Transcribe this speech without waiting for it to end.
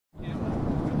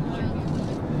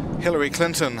Hillary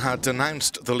Clinton had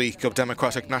denounced the leak of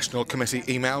Democratic National Committee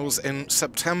emails in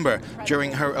September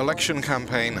during her election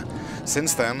campaign.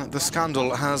 Since then, the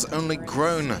scandal has only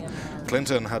grown.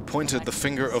 Clinton had pointed the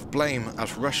finger of blame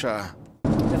at Russia.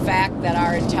 The fact that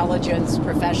our intelligence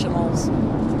professionals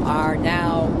are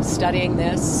now studying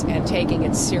this and taking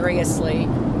it seriously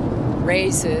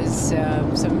raises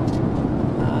some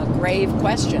grave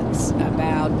questions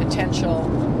about potential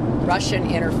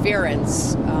Russian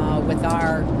interference with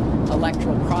our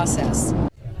electoral process.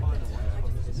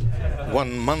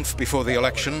 1 month before the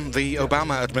election, the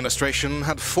Obama administration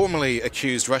had formally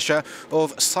accused Russia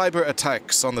of cyber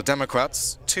attacks on the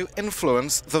Democrats to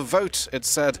influence the vote, it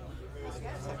said.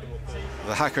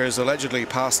 The hackers allegedly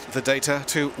passed the data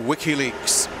to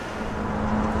WikiLeaks.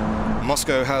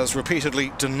 Moscow has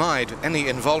repeatedly denied any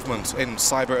involvement in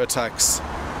cyber attacks.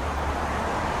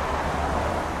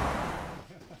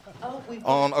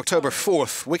 On October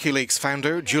 4th, WikiLeaks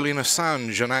founder Julian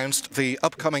Assange announced the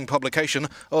upcoming publication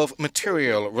of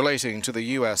material relating to the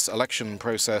US election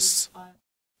process.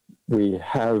 We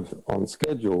have on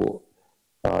schedule,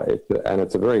 and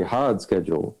it's a very hard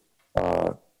schedule,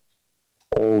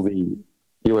 all the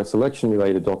US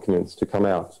election-related documents to come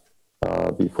out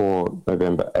before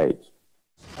November 8th.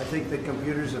 I think that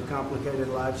computers have complicated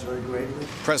lives very greatly.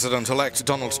 President-elect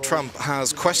Donald Trump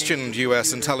has questioned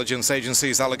US intelligence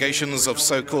agencies' allegations of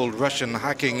so-called Russian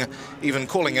hacking, even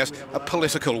calling it a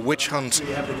political witch hunt.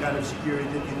 You have the kind of security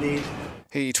that you need.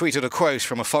 He tweeted a quote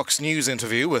from a Fox News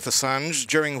interview with Assange,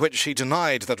 during which he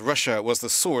denied that Russia was the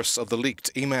source of the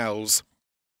leaked emails.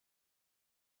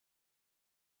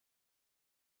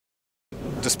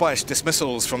 Despite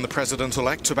dismissals from the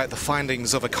president-elect about the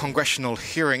findings of a congressional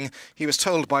hearing, he was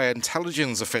told by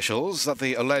intelligence officials that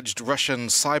the alleged Russian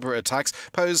cyber attacks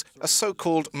pose a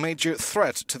so-called major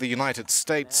threat to the United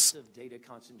States.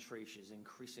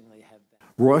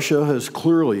 Russia has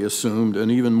clearly assumed an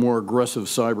even more aggressive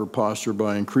cyber posture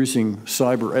by increasing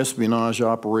cyber espionage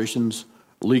operations,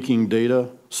 leaking data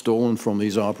stolen from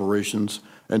these operations,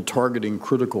 and targeting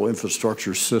critical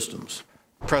infrastructure systems.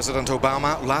 President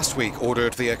Obama last week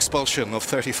ordered the expulsion of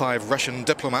 35 Russian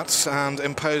diplomats and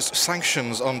imposed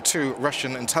sanctions on 2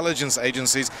 Russian intelligence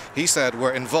agencies he said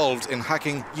were involved in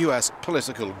hacking US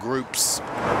political groups.